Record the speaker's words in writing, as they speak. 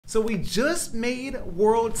So we just made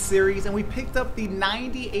World Series and we picked up the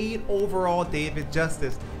 98 overall David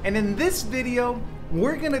Justice. And in this video,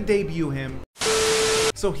 we're gonna debut him.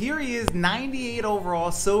 So here he is, 98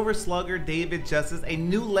 overall Silver Slugger David Justice, a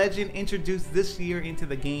new legend introduced this year into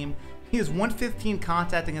the game. He has 115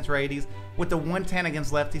 contact against righties with the 110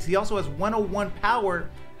 against lefties. He also has 101 power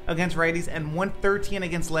against righties and 113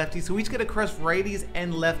 against lefties. So he's gonna crush righties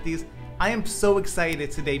and lefties. I am so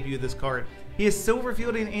excited to debut this card. He is silver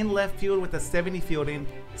fielding in left field with a 70 fielding,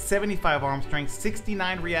 75 arm strength,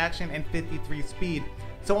 69 reaction, and 53 speed.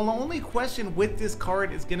 So the only question with this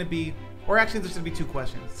card is going to be, or actually there's going to be two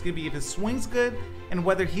questions. It's going to be if his swing's good and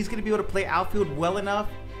whether he's going to be able to play outfield well enough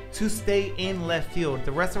to stay in left field.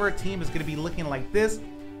 The rest of our team is going to be looking like this.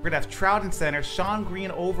 We're going to have Trout in center, Sean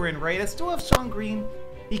Green over in right. I still have Sean Green.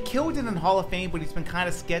 He killed it in Hall of Fame, but he's been kind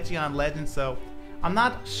of sketchy on Legend, so I'm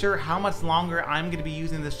not sure how much longer I'm going to be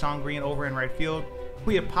using this Sean Green over in right field.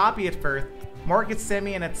 We have Poppy at first, Mark at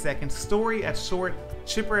Semien at second, Story at short,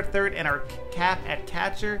 Chipper at third, and our Cap at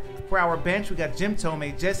catcher. For our bench, we got Jim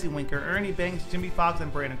Tomei, Jesse Winker, Ernie Banks, Jimmy Fox,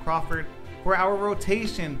 and Brandon Crawford. For our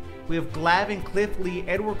rotation, we have Glavine, Cliff Lee,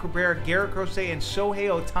 Edward Cabrera, Garrett Crochet, and Shohei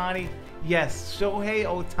Ohtani. Yes, Shohei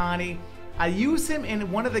Ohtani. I use him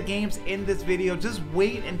in one of the games in this video. Just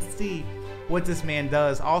wait and see what this man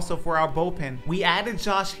does. Also for our bullpen, we added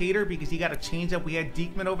Josh Hader because he got a changeup. We had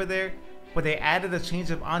Diekman over there, but they added a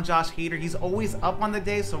changeup on Josh Hader. He's always up on the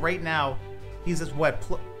day, so right now he's at what,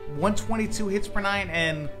 122 hits per nine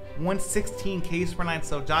and 116 Ks per nine.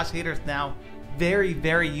 So Josh Hader is now very,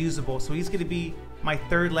 very usable. So he's going to be my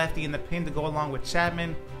third lefty in the pin to go along with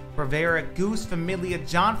Chapman, Rivera, Goose, Familia,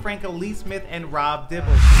 John Franco, Lee Smith, and Rob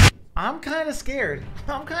Dibble. I'm kind of scared.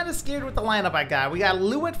 I'm kind of scared with the lineup I got. We got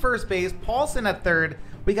Lou at first base, Paulson at third.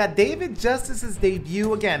 We got David Justice's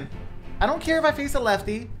debut. Again, I don't care if I face a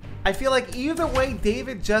lefty. I feel like either way,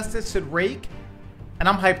 David Justice should rake, and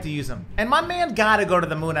I'm hyped to use him. And my man got to go to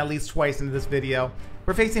the moon at least twice in this video.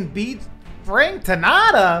 We're facing Frank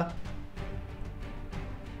Tanada.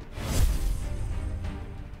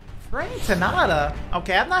 Frank Tanada.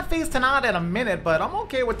 Okay, I've not faced Tanada in a minute, but I'm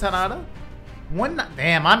okay with Tanada.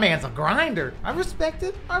 Damn, my man's a grinder. I respect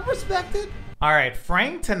it. I respect it. All right,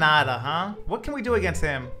 Frank Tanada, huh? What can we do against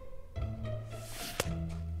him?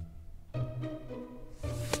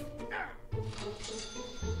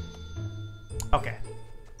 Okay.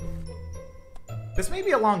 This may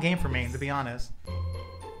be a long game for me, to be honest.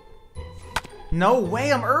 No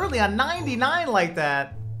way, I'm early on 99 like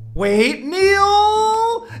that. Wait,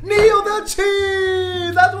 Neil the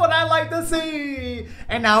cheese. That's what I like to see.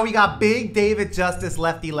 And now we got big David Justice,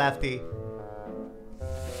 lefty.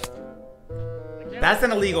 That's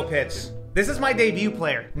an illegal pitch. This is my debut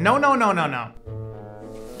player. No.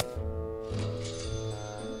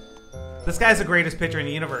 This guy's the greatest pitcher in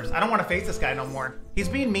the universe. I don't want to face this guy no more. He's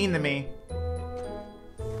being mean to me.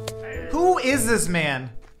 Who is this man?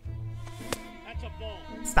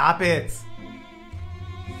 Stop it.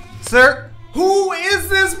 Sir, who is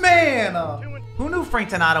this man? Who knew Frank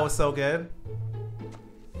Tanada was so good?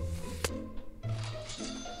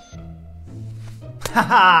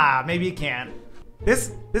 Haha, maybe you can't.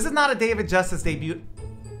 This is not a David Justice debut.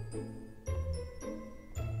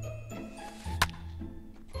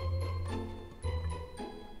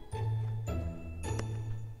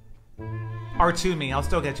 R2 me, I'll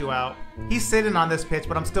still get you out. He's sitting on this pitch,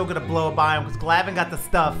 but I'm still gonna blow it by him because Glavine got the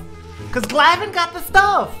stuff.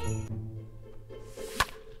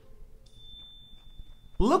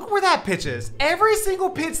 Look where that pitch is. Every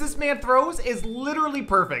single pitch this man throws is literally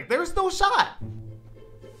perfect. There's no shot.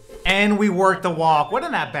 And we worked the walk. What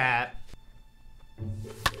an at-bat.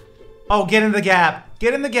 Oh, get in the gap.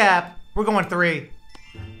 Get in the gap. We're going 3.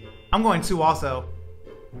 I'm going 2 also.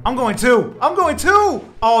 I'm going 2.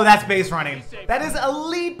 Oh, that's base running. That is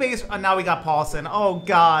elite base. Oh, now we got Paulson. Oh,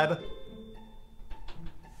 God.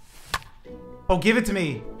 Oh, give it to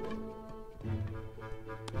me.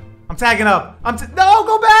 I'm tagging up. No,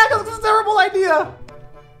 go back. That's a terrible idea.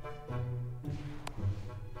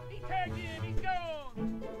 He tagged in. He's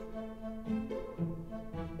gone.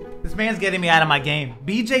 This man's getting me out of my game.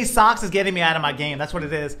 BJ Sox is getting me out of my game. That's what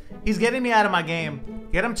it is. He's getting me out of my game.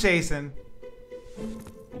 Get him chasing.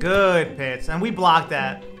 Good pitch. And we blocked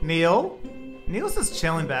that. Neil's just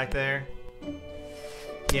chilling back there.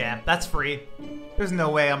 Yeah, that's free. There's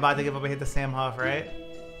no way I'm about to give up a hit to Sam Huff, right?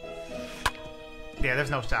 Yeah,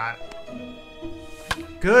 there's no shot.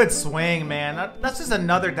 Good swing, man. That's just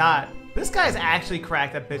another dot. This guy's actually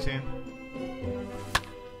cracked at pitching.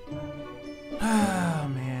 Oh,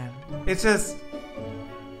 man. It's just...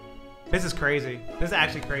 This is crazy. This is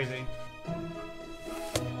actually crazy.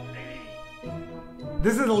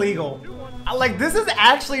 This is illegal. Like, this is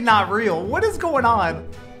actually not real. What is going on?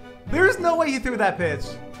 There's no way he threw that pitch.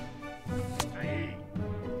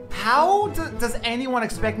 How does anyone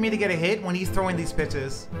expect me to get a hit when he's throwing these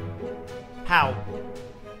pitches? How?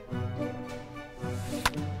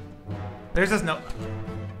 There's just no...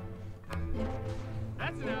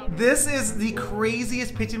 This is the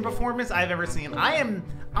craziest pitching performance I've ever seen. I'm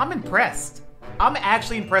impressed. I'm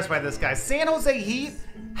actually impressed by this guy. San Jose Heat,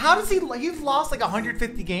 how does he's lost like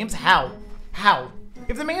 150 games? How? How?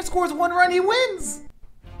 If the man scores 1 run, he wins.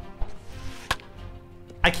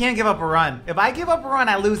 I can't give up a run. If I give up a run,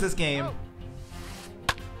 I lose this game.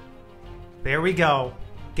 There we go.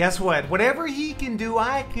 Guess what? Whatever he can do,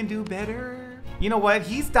 I can do better. You know what?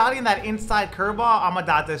 He's dotting that inside curveball. I'm gonna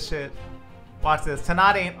dot this shit. Watch this.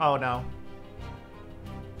 Tanada ain't... Oh, no.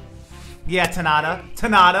 Yeah, Tanada.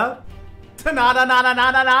 Tanada. Tanada, nada,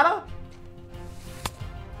 nada, nada.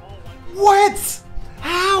 What?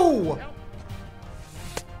 How?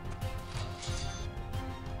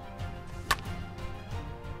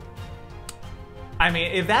 I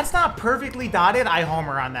mean, if that's not perfectly dotted, I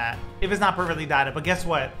homer on that. If it's not perfectly dotted. But guess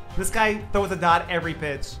what? This guy throws a dot every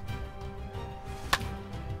pitch.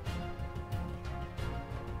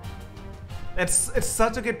 It's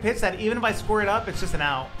such a good pitch that even if I score it up, it's just an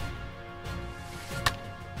out.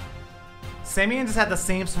 Semyon just had the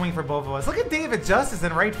same swing for both of us. Look at David Justice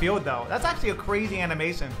in right field, though. That's actually a crazy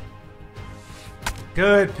animation.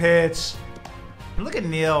 Good pitch. And look at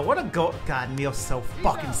Neil. What a go. God, Neil's so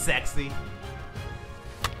fucking sexy.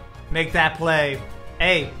 Make that play.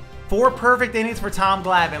 Hey, 4 perfect innings for Tom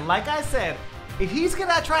Glavine. Like I said, if he's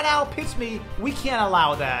gonna try to outpitch me, we can't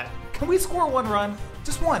allow that. Can we score 1 run?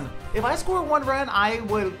 Just 1. If I score 1 run,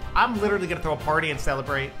 I'm literally gonna throw a party and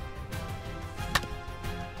celebrate.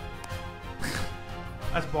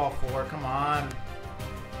 That's ball 4, come on.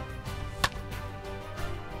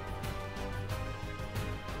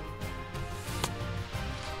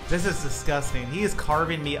 This is disgusting. He is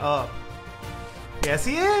carving me up. Yes,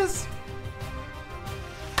 he is.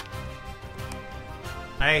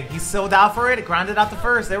 Hey, he's sold out for it. It grounded out the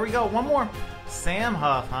first. There we go. 1 more. Sam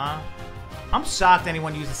Huff, huh? I'm shocked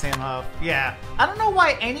anyone uses Sam Huff. Yeah. I don't know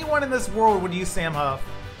why anyone in this world would use Sam Huff.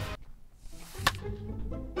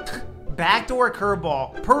 Backdoor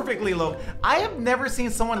curveball. Perfectly low. I have never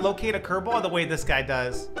seen someone locate a curveball the way this guy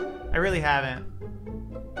does. I really haven't.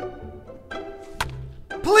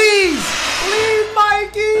 Please! Please,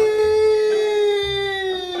 Mikey!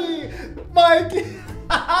 Mikey!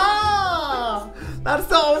 That's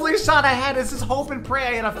the only shot I had. Is just hope and pray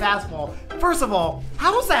I hit a fastball. First of all,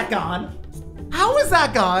 how's that gone? How is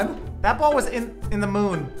that gone? That ball was in the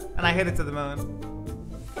moon, and I hit it to the moon.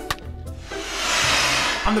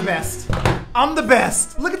 I'm the best. I'm the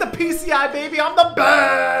best. Look at the PCI, baby. I'm the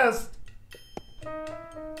best.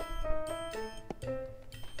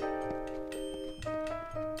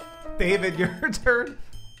 David, your turn.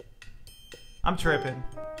 I'm tripping.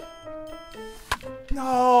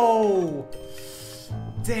 No.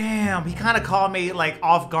 Damn, he kind of caught me like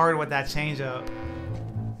off guard with that changeup.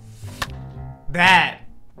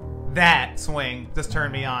 That swing just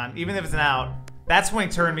turned me on, even if it's an out. That swing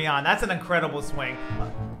turned me on. That's an incredible swing.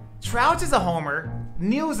 Trout is a homer.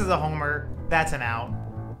 Niels is a homer. That's an out.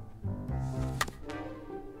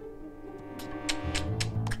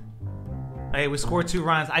 Hey, we scored 2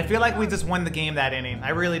 runs. I feel like we just won the game that inning. I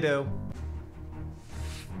really do.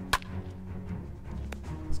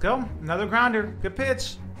 Let's go. Another grounder. Good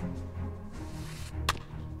pitch.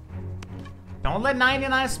 Don't let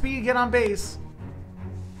 99 speed get on base.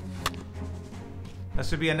 That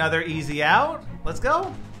should be another easy out. Let's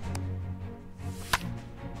go.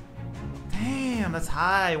 Damn, that's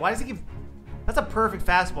high. Why does he keep... That's a perfect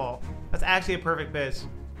fastball. That's actually a perfect pitch.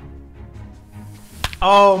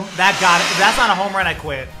 Oh, that got it. If that's not a home run, I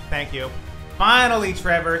quit. Thank you. Finally,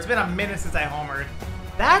 Trevor. It's been a minute since I homered.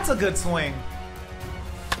 That's a good swing.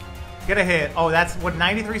 Get a hit. Oh, that's what,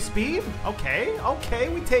 93 speed? Okay, okay,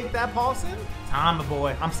 we take that, Paulson. Tom, my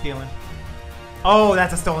boy. I'm stealing. Oh,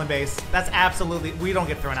 that's a stolen base. That's absolutely... We don't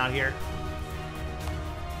get thrown out here.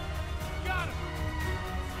 Got him.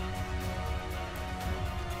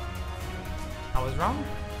 I was wrong.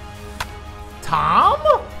 Tom?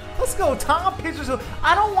 Let's go, Tom. Pitchers.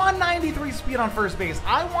 I don't want 93 speed on first base.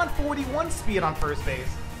 I want 41 speed on first base.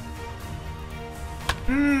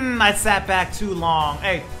 I sat back too long.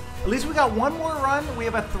 Hey, at least we got 1 more run. We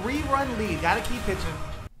have a 3-run lead. Gotta keep pitching.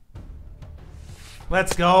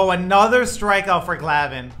 Let's go. Another strikeout for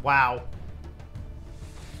Glavine. Wow.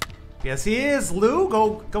 Yes, he is. Lou,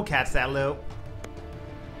 go catch that, Lou.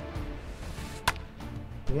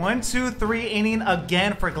 1, 2, 3 inning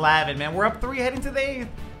again for Glavine, man. We're up 3 heading to the 8th.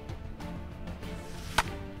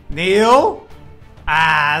 Neil.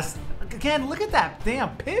 Again, look at that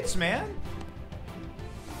damn pitch, man.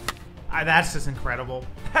 That's just incredible.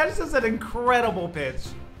 That's just an incredible pitch.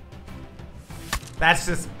 That's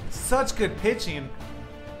just such good pitching.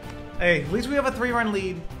 Hey, at least we have a 3-run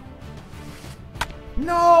lead.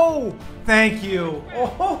 No! Thank you.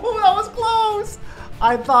 Oh, that was close.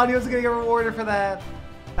 I thought he was gonna get rewarded for that.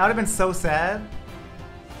 That would have been so sad.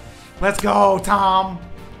 Let's go, Tom.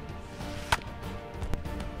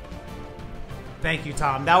 Thank you,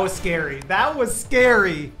 Tom. That was scary. That was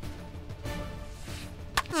scary.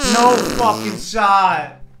 No fucking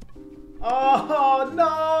shot. Oh,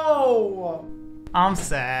 no. I'm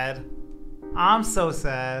sad. I'm so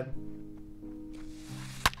sad.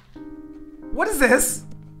 What is this?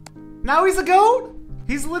 Now he's a GOAT?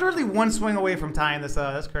 He's literally 1 swing away from tying this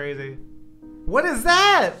up. That's crazy. What is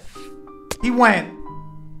that? He went.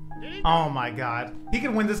 Oh my god. He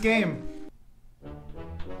can win this game.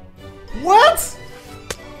 What?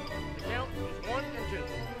 The count is 1 and 2.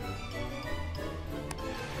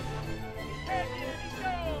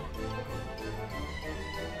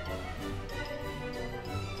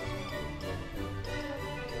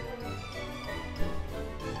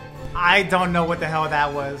 I don't know what the hell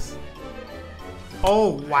that was.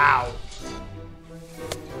 Oh, wow.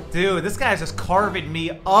 Dude, this guy's just carving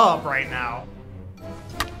me up right now.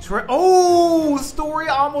 Oh, Story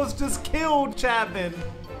almost just killed Chapman.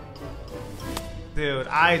 Dude,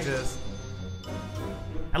 at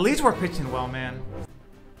least we're pitching well, man.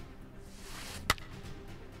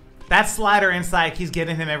 That slider inside keeps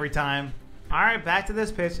getting him every time. All right, back to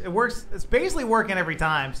this pitch. It works. It's basically working every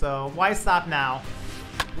time, so why stop now?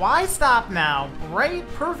 Why stop now? Right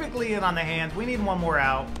perfectly in on the hands. We need one more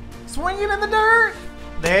out. Swinging in the dirt.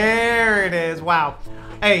 There it is. Wow.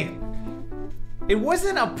 Hey, it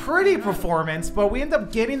wasn't a pretty performance, but we end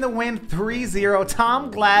up getting the win 3-0. Tom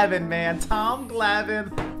Glavine, man. Tom Glavine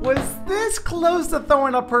was this close to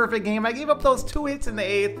throwing a perfect game. I gave up those 2 hits in the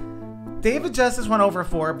 8th. David Justice went over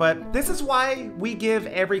 4, but this is why we give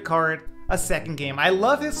every card a second game. I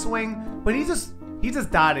love his swing, but he just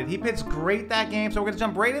dotted. He pitched great that game, so we're gonna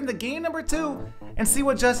jump right into game number 2 and see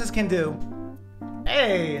what Justice can do.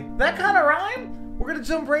 Hey, that kind of rhyme? We're gonna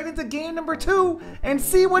jump right into game number 2 and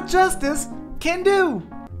see what Justice can do.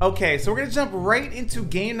 Okay, so we're gonna jump right into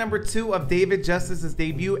game number 2 of David Justice's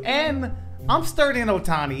debut, and I'm starting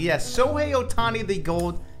Ohtani. Yes, Shohei Ohtani, the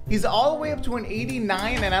GOAT. He's all the way up to an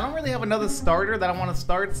 89, and I don't really have another starter that I want to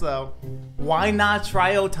start, so why not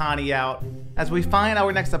try Ohtani out as we find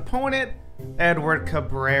our next opponent, Edward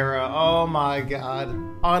Cabrera. Oh my god.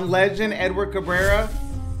 On Legend, Edward Cabrera.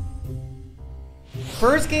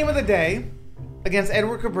 First game of the day against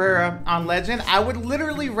Edward Cabrera on Legend. I would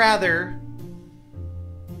literally rather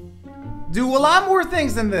do a lot more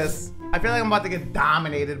things than this. I feel like I'm about to get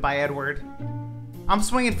dominated by Edward. I'm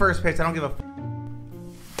swinging first pitch. I don't give a f.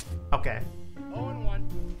 Okay. 0-1.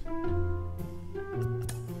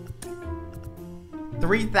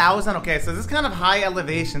 3,000. Okay, so this is kind of high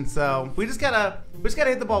elevation, so we just gotta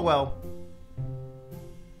hit the ball well.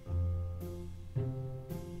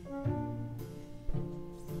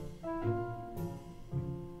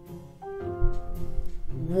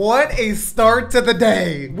 What a start to the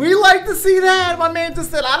day. We like to see that. My man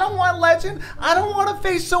just said, I don't want Legend. I don't want to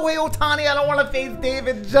face Shohei Ohtani. I don't want to face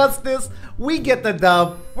David Justice. We get the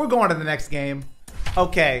dub. We're going to the next game.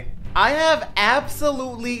 Okay. I have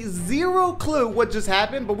absolutely zero clue what just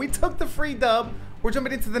happened, but we took the free dub. We're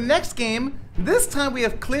jumping into the next game. This time we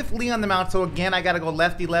have Cliff Lee on the mound. So again, I got to go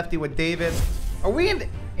lefty-lefty with David. Are we in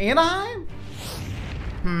Anaheim?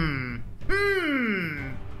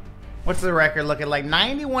 What's the record looking like?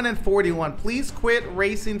 91 and 41. Please quit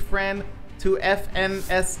racing friend to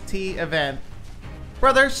FNST event.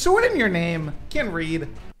 Brother, shorten your name. Can't read.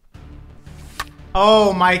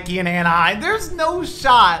 Oh, Mikey in Anaheim. There's no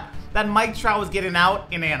shot that Mike Trout was getting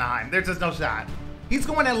out in Anaheim. There's just no shot. He's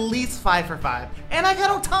going at least 5 for 5. And I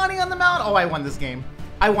got Ohtani on the mound. Oh, I won this game.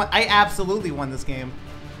 I absolutely won this game.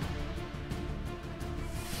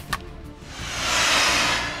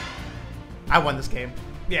 I won this game.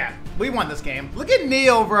 Yeah, we won this game. Look at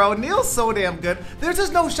Neil, bro. Neil's so damn good. There's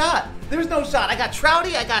just no shot. There's no shot. I got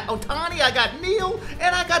Trouty, I got Ohtani, I got Neil,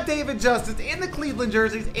 and I got David Justice in the Cleveland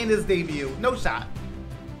jerseys in his debut. No shot.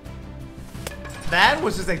 That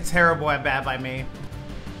was just a terrible at-bat by me.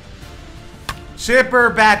 Chipper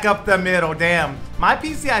back up the middle. Damn. My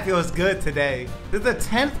PCI feels good today. This is the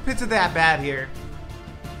 10th pitch of the at-bat here.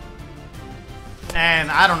 And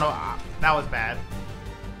I don't know. That was bad.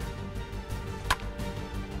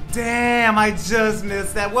 Damn, I just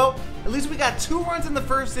missed that. Well, at least we got 2 runs in the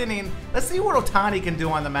first inning. Let's see what Ohtani can do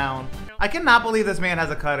on the mound. I cannot believe this man has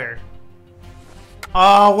a cutter.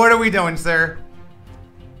 Oh, what are we doing, sir?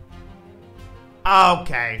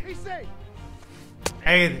 Okay.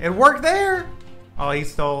 Hey, it worked there. Oh, he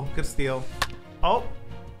stole. Good steal. Oh.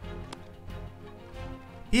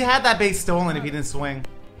 He had that base stolen if he didn't swing.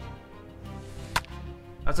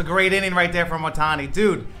 That's a great inning right there from Ohtani.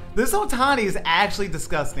 Dude, this Ohtani is actually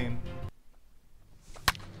disgusting.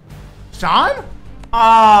 Sean?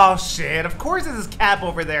 Oh, shit. Of course it's his cap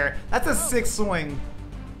over there. That's a 6 swing.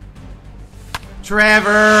 Trevor,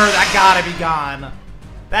 that gotta be gone.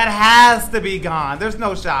 That has to be gone. There's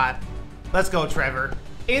no shot. Let's go, Trevor.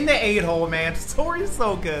 In the 8-hole, man. Story's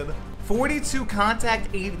so good. 42 contact,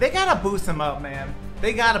 80. They gotta boost him up, man.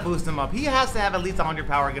 They gotta boost him up. He has to have at least 100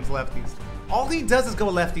 power against lefties. All he does is go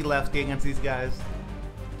lefty-lefty against these guys.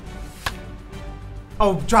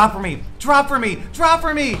 Oh, drop for me. Drop for me. Drop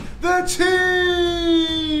for me. The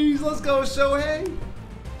cheese. Let's go, Shohei.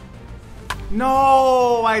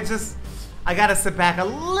 No, I gotta sit back a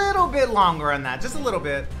little bit longer on that. Just a little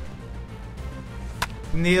bit.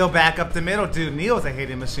 Neil back up the middle. Dude, Neil's a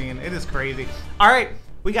hitting machine. It is crazy. All right,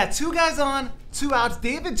 we got 2 guys on, 2 outs.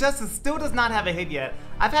 David Justice still does not have a hit yet.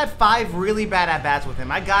 I've had 5 really bad at-bats with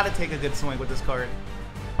him. I gotta take a good swing with this card.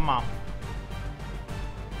 Come on.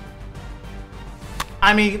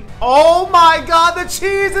 I mean, oh my God, the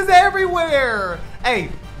cheese is everywhere. Hey,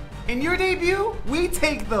 in your debut, we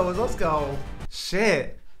take those. Let's go.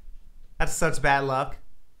 Shit. That's such bad luck.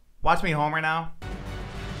 Watch me homer now.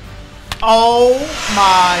 Oh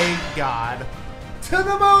my God. To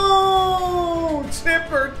the moon!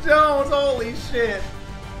 Chipper Jones, holy shit.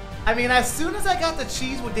 I mean, as soon as I got the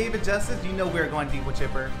cheese with David Justice, you know we were going deep with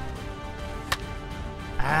Chipper.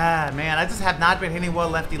 Ah, man, I just have not been hitting well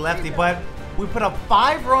lefty-lefty, but we put up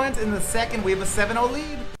 5 runs in the second. We have a 7-0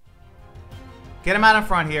 lead. Get him out in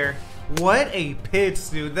front here. What a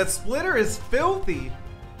pitch, dude. That splitter is filthy.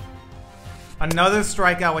 Another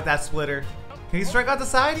strikeout with that splitter. Can he strike out the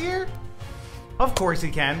side here? Of course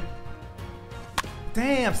he can.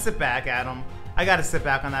 Damn, sit back, Adam. I gotta sit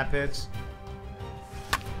back on that pitch.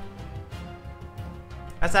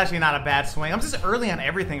 That's actually not a bad swing. I'm just early on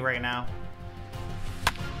everything right now.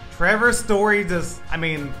 Trevor Story just, I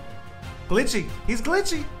mean, glitchy. He's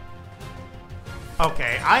glitchy.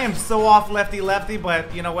 Okay, I am so off lefty-lefty,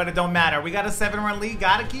 but you know what? It don't matter. We got a 7-run lead.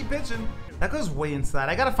 Gotta keep pitching. That goes way inside.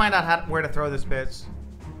 I gotta find out where to throw this pitch.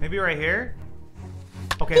 Maybe right here?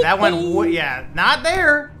 Okay, that went, yeah, not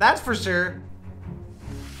there. That's for sure.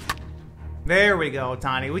 There we go,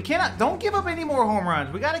 Ohtani. We cannot, don't give up any more home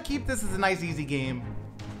runs. We gotta keep this as a nice, easy game.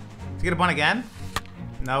 Let's get a bunt again.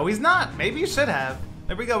 No, he's not. Maybe you should have.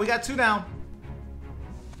 There we go. We got 2 down.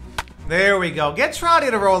 There we go. Get Trouty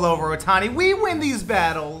to roll over, Ohtani. We win these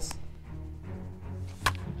battles.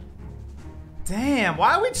 Damn,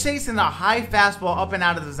 why are we chasing a high fastball up and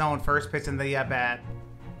out of the zone first pitch in the at-bat?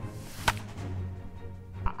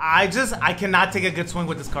 I cannot take a good swing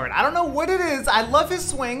with this card. I don't know what it is. I love his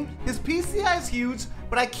swing. His PCI is huge,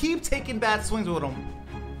 but I keep taking bad swings with him.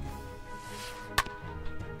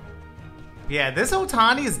 Yeah, this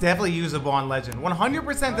Ohtani is definitely usable on Legend.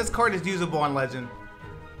 100% this card is usable on Legend.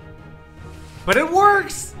 But it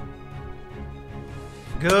works!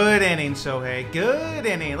 Good inning, Shohei. Good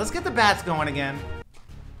inning. Let's get the bats going again.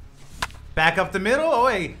 Back up the middle. Oh,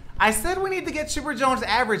 wait. I said we need to get Chipper Jones'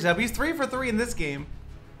 average up. He's 3 for 3 in this game.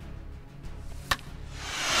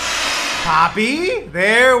 Poppy.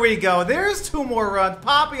 There we go. There's 2 more runs.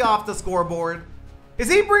 Poppy off the scoreboard.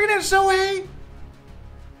 Is he bringing in Shohei?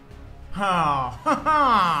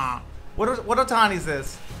 Huh. What Ohtani is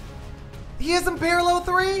this? He has some parallel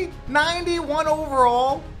 3? 91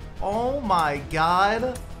 overall? Oh my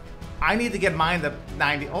God. I need to get mine to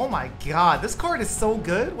 90. Oh my God. This card is so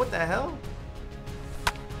good. What the hell?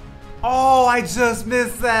 Oh, I just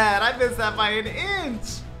missed that. I missed that by an inch.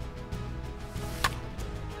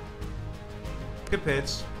 Good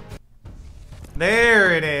pitch.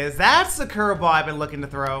 There it is. That's the curveball I've been looking to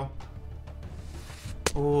throw.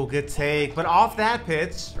 Ooh, good take. But off that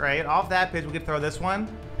pitch, right? Off that pitch, we could throw this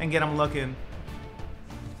one and get him looking.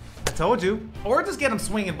 I told you. Or just get him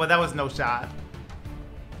swinging, but that was no shot.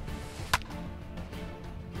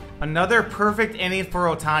 Another perfect inning for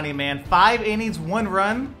Ohtani, man. 5 innings, 1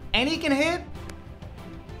 run, and he can hit.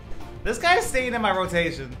 This guy's staying in my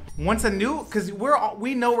rotation. Once a new, because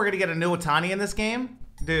we know we're gonna get a new Ohtani in this game.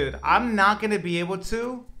 Dude, I'm not gonna be able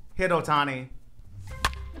to hit Ohtani.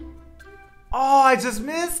 Oh, I just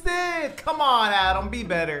missed it. Come on, Adam, be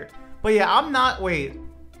better. But yeah, I'm not, wait.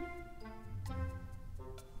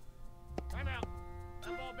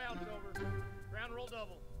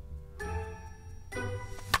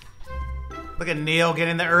 Look at Neil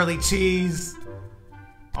getting the early cheese.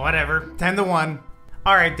 Oh, whatever. 10-1.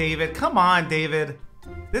 All right, David. Come on, David.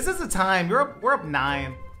 This is the time. We're up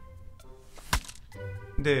 9.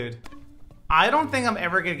 Dude. I don't think I'm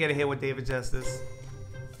ever going to get a hit with David Justice.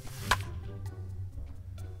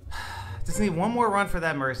 Just need one more run for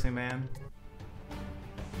that mercy, man.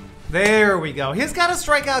 There we go. He's got a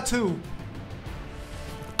strikeout, too.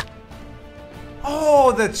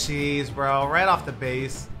 Oh, the cheese, bro. Right off the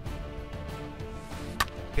base.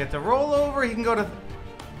 Get the rollover. He can go to...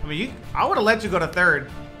 I mean, I would have let you go to third.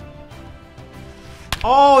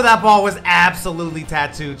 Oh, that ball was absolutely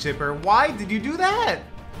tattooed, Chipper. Why did you do that?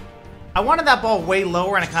 I wanted that ball way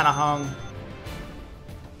lower and it kind of hung.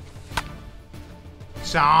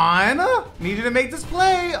 Sean, need you to make this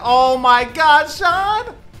play. Oh my God,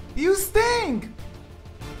 Sean. You stink.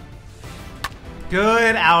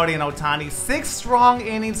 Good outing, Ohtani. 6 strong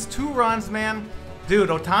innings, 2 runs, man. Dude,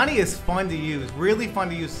 Ohtani is fun to use. Really fun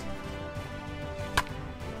to use.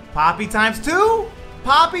 Poppy times 2?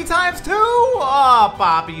 Poppy times 2? Oh,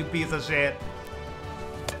 Poppy, you piece of shit.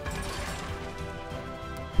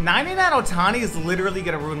 99 Ohtani is literally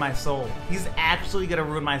going to ruin my soul. He's actually going to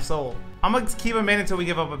ruin my soul. I'm going to keep him in until we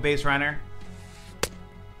give up a base runner.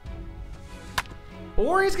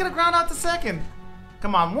 Or he's going to ground out to second.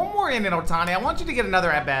 Come on, one more inning, Ohtani. I want you to get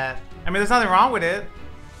another at-bat. I mean, there's nothing wrong with it.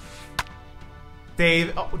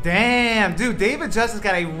 Dave, oh, damn, dude, David Justice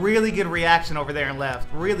got a really good reaction over there and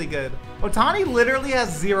left. Really good. Ohtani literally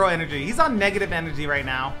has 0 energy. He's on negative energy right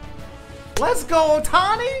now. Let's go,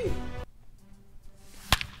 Ohtani!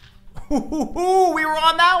 Ooh, we were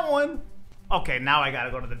on that one. Okay, now I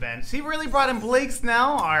gotta go to the bench. He really brought in Blake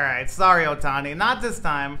Snell? Alright, sorry, Ohtani. Not this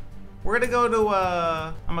time. We're gonna go to,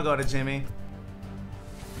 I'm gonna go to Jimmy.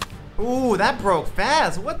 Ooh, that broke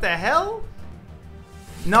fast. What the hell?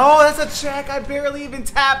 No, that's a check. I barely even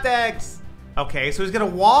tapped X. Okay, so he's gonna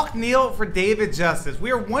walk Neil for David Justice.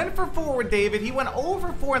 We are 1 for 4 with David. He went 0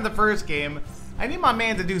 for 4 in the first game. I need my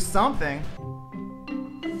man to do something.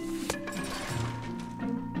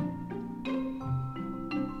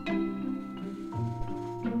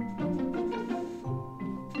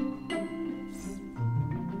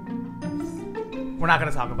 We're not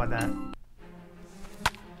gonna talk about that.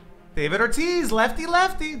 David Ortiz, lefty,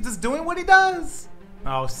 lefty, just doing what he does.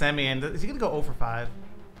 Oh, Semien, is he gonna go 0 for 5?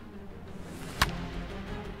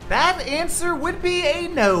 That answer would be a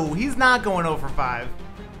no. He's not going 0 for 5.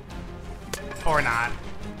 Or not.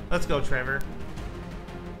 Let's go, Trevor.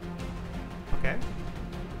 Okay.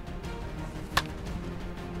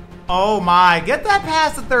 Oh my, get that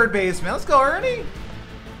past the third baseman. Let's go, Ernie.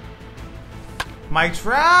 Mike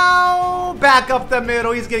Trout, back up the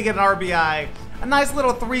middle. He's gonna get an RBI. A nice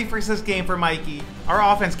little 3 for 6 game for Mikey. Our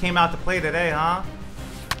offense came out to play today, huh?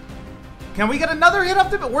 Can we get another hit up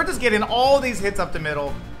the middle? We're just getting all these hits up the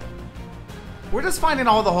middle. We're just finding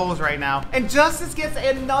all the holes right now. And Justice gets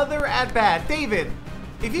another at-bat. David,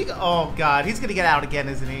 if he... Oh, God. He's going to get out again,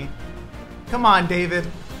 isn't he? Come on, David.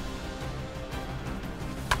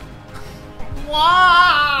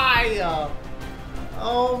 Why?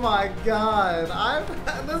 Oh, my God.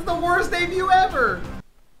 This is the worst debut ever.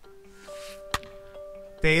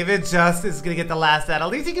 David Justice is going to get the last at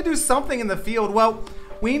least he can do something in the field. Well,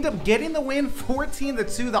 we end up getting the win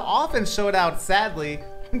 14-2. The offense showed out, sadly.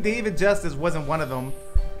 David Justice wasn't one of them.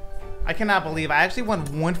 I cannot believe I actually went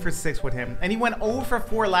 1 for 6 with him. And he went 0 for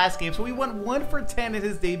 4 last game. So we went 1 for 10 in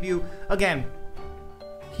his debut. Again,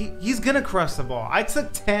 he's going to crush the ball. I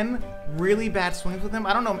took 10 really bad swings with him.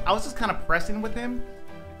 I don't know. I was just kind of pressing with him.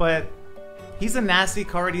 But he's a nasty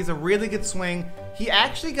card. He's a really good swing. He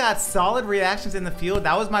actually got solid reactions in the field.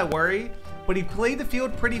 That was my worry. But he played the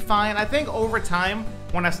field pretty fine. I think over time,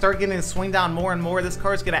 when I start getting his swing down more and more, this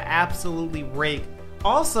card's going to absolutely rake.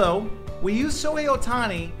 Also, we use Shohei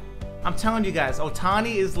Ohtani. I'm telling you guys,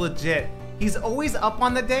 Ohtani is legit. He's always up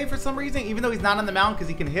on the day for some reason, even though he's not on the mound because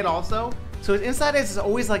he can hit also. So his inside edge is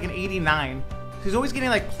always like an 89. He's always getting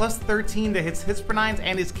like plus 13 to his hits per 9s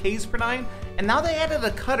and his Ks per 9. And now they added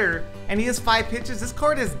a cutter and he has 5 pitches. This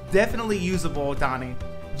card is definitely usable, Ohtani.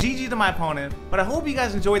 GG to my opponent. But I hope you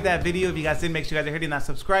guys enjoyed that video. If you guys did, make sure you guys are hitting that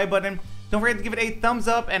subscribe button. Don't forget to give it a thumbs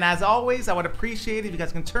up. And as always, I would appreciate it if you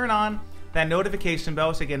guys can turn on that notification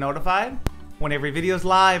bell so you get notified when every video is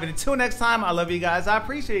live. And until next time, I love you guys. I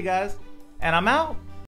appreciate you guys. And I'm out.